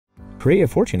Create a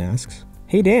Fortune asks,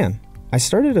 "Hey Dan, I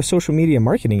started a social media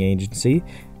marketing agency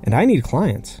and I need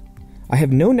clients. I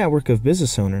have no network of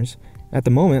business owners. At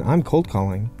the moment, I'm cold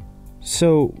calling.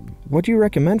 So, what do you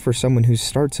recommend for someone who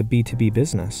starts a B2B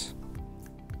business?"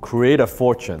 Create a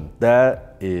fortune,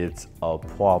 that is a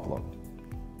problem.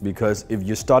 Because if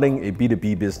you're starting a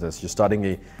B2B business, you're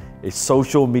starting a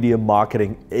social media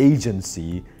marketing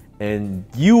agency, and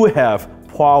you have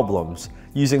problems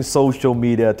using social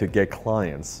media to get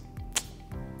clients.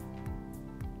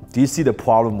 Do you see the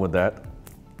problem with that?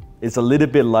 It's a little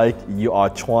bit like you are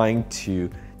trying to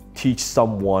teach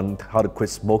someone how to quit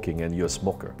smoking and you're a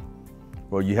smoker.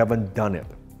 Well, you haven't done it.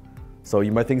 So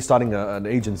you might think starting an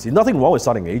agency, nothing wrong with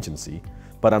starting an agency,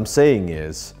 but I'm saying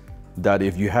is that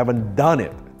if you haven't done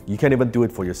it, you can't even do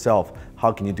it for yourself,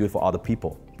 how can you do it for other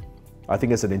people? I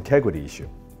think it's an integrity issue.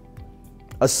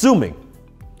 Assuming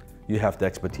you have the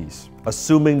expertise,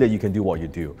 assuming that you can do what you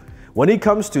do. When it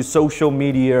comes to social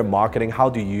media marketing, how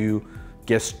do you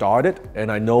get started?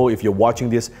 And I know if you're watching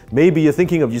this, maybe you're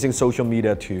thinking of using social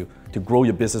media to grow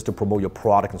your business, to promote your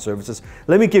product and services.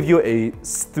 Let me give you a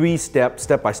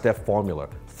step-by-step formula.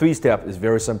 3 steps is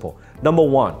very simple. Number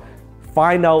 1,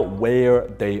 find out where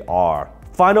they are.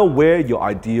 Find out where your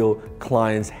ideal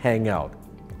clients hang out.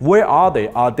 Where are they?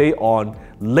 Are they on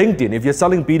LinkedIn? If you're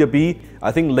selling B2B,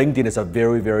 I think LinkedIn is a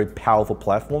very, very powerful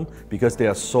platform because there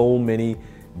are so many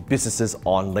businesses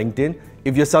on LinkedIn.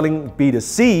 If you're selling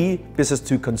B2C, business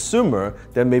to consumer,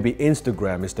 then maybe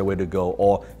Instagram is the way to go,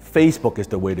 or Facebook is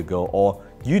the way to go, or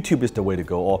YouTube is the way to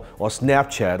go, or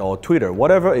Snapchat or Twitter,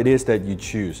 whatever it is that you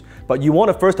choose. But you want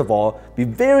to first of all be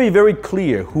very, very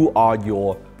clear who are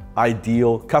your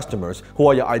ideal customers, who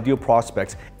are your ideal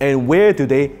prospects, and where do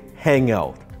they hang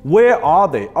out? Where are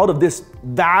they out of this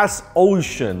vast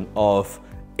ocean of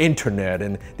internet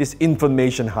and this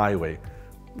information highway?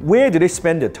 Where do they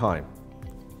spend their time?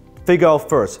 Figure out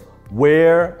first,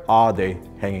 where are they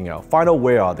hanging out? Find out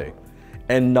where are they.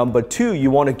 And number 2, you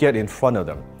want to get in front of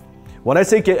them. When I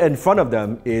say get in front of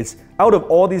them, is out of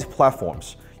all these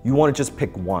platforms, you want to just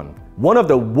pick one. One of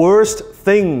the worst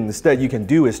things that you can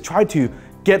do is try to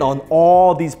get on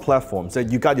all these platforms.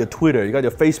 That you got your Twitter, you got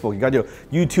your Facebook, you got your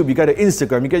YouTube, you got your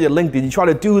Instagram, you got your LinkedIn. You try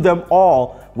to do them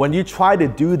all. When you try to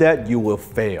do that, you will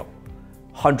fail.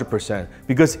 100%.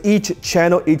 Because each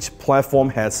channel, each platform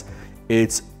has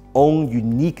its own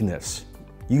uniqueness.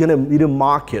 You're gonna need to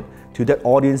market to that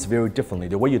audience very differently.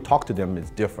 The way you talk to them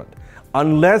is different.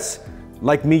 Unless,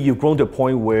 like me, you've grown to a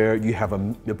point where you have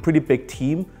a pretty big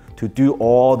team to do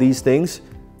all these things.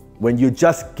 When you're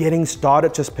just getting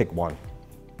started, just pick one.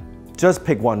 Just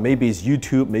pick one. Maybe it's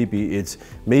YouTube, maybe it's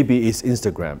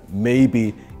Instagram,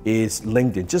 maybe it's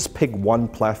LinkedIn. Just pick one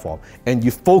platform and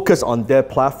you focus on that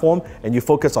platform and you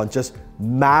focus on just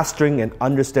mastering and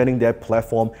understanding that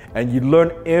platform, and you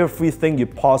learn everything you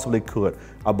possibly could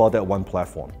about that one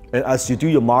platform. And as you do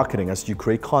your marketing, as you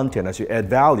create content, as you add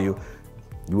value,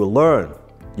 you will learn.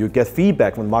 You get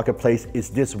feedback from the marketplace,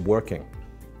 is this working,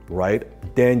 right?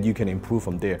 Then you can improve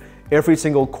from there. Every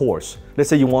single course, let's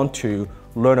say you want to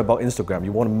learn about Instagram,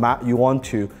 you want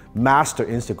to master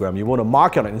Instagram, you want to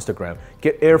market on Instagram,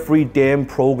 get every damn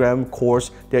program course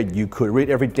that you could,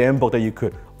 read every damn book that you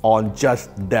could on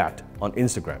just that, on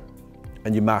Instagram,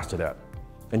 and you master that,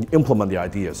 and you implement the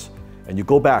ideas, and you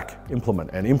go back, implement,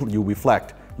 and you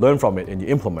reflect, learn from it, and you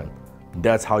implement.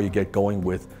 That's how you get going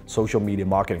with social media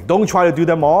marketing. Don't try to do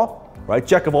them all, right?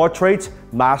 Jack of all trades,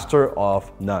 master of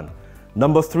none.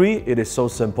 Number 3, it is so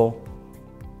simple.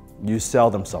 You sell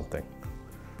them something.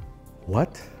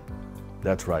 What?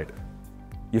 That's right.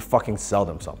 You fucking sell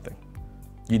them something.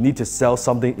 You need to sell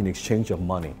something in exchange of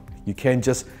money. You can't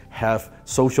just have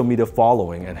social media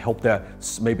following and hope that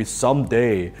maybe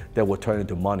someday that will turn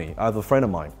into money. I have a friend of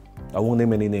mine, I won't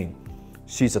name any name.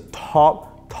 She's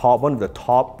one of the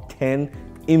top 10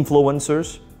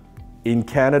 influencers in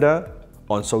Canada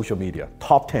on social media.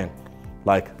 Top 10.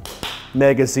 Like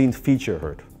magazine feature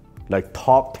her. Like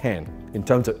top 10 in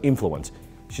terms of influence.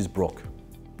 She's broke.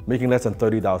 Making less than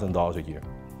 $30,000 a year.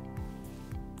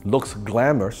 Looks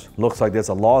glamorous, looks like there's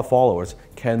a lot of followers,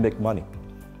 can't make money.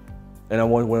 And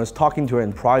when I was talking to her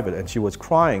in private and she was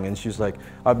crying and she's like,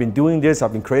 I've been doing this,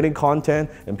 I've been creating content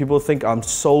and people think I'm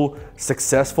so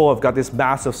successful, I've got this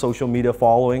massive social media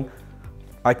following,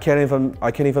 I can't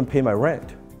even pay my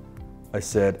rent. I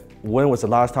said, when was the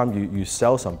last time you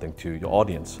sell something to your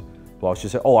audience? Well, she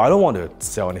said, oh, I don't want to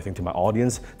sell anything to my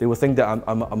audience. They would think that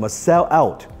I'm a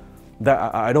sellout,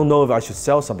 that I don't know if I should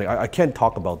sell something. I can't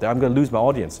talk about that, I'm gonna lose my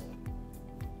audience.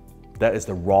 That is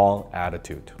the wrong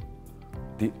attitude.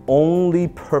 The only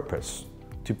purpose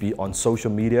to be on social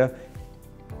media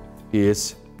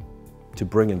is to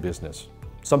bring in business.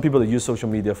 Some people that use social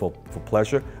media for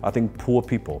pleasure. I think poor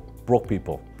people, broke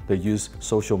people, they use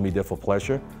social media for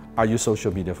pleasure. I use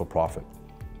social media for profit.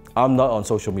 I'm not on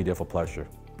social media for pleasure.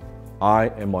 I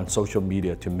am on social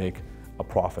media to make a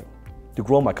profit, to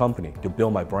grow my company, to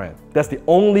build my brand. That's the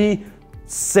only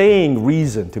sane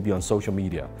reason to be on social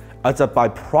media. As a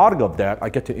byproduct of that, I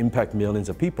get to impact millions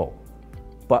of people.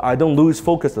 But I don't lose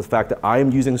focus on the fact that I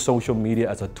am using social media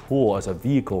as a tool, as a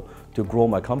vehicle to grow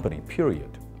my company,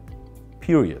 period.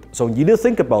 Period. So you need to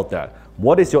think about that.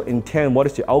 What is your intent? What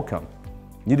is your outcome?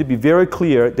 You need to be very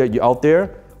clear that you're out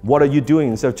there. What are you doing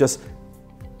instead of just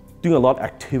doing a lot of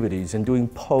activities and doing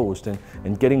posts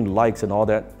and getting likes and all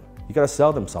that? You gotta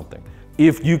sell them something.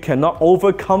 If you cannot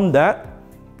overcome that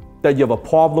you have a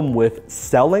problem with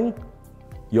selling,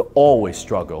 you always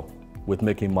struggle with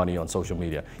making money on social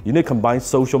media. You need to combine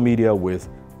social media with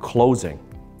closing.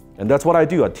 And that's what I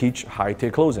do. I teach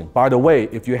high-ticket closing. By the way,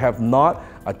 if you have not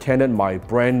attended my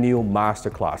brand new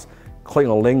masterclass, click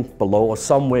on the link below or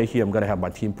somewhere here. I'm gonna have my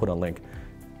team put a link.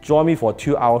 Join me for a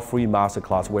 2-hour free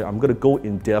masterclass where I'm gonna go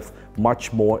in depth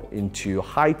much more into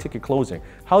high-ticket closing.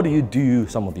 How do you do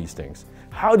some of these things?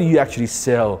 How do you actually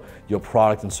sell your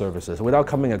product and services without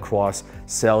coming across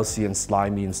salesy and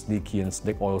slimy and sneaky and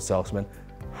snake oil salesman?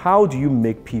 How do you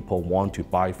make people want to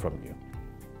buy from you?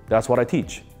 That's what I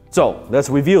teach. So let's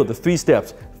review the 3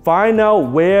 steps. Find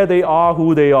out where they are,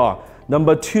 who they are.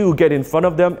 Number 2, get in front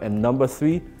of them. And number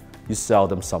 3, you sell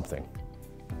them something.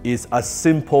 It's as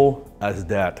simple as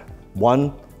that.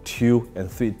 1, 2,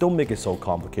 and 3. Don't make it so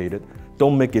complicated.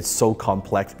 Don't make it so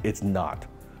complex. It's not,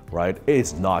 right?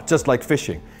 It's not. Just like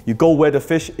fishing. You go where the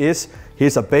fish is,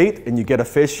 here's a bait, and you get a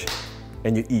fish,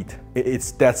 and you eat.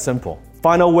 It's that simple.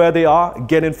 Find out where they are,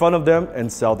 get in front of them,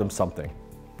 and sell them something.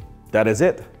 That is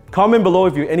it. Comment below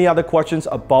if you have any other questions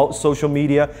about social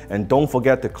media, and don't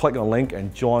forget to click on the link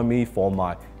and join me for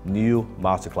my new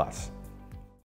masterclass.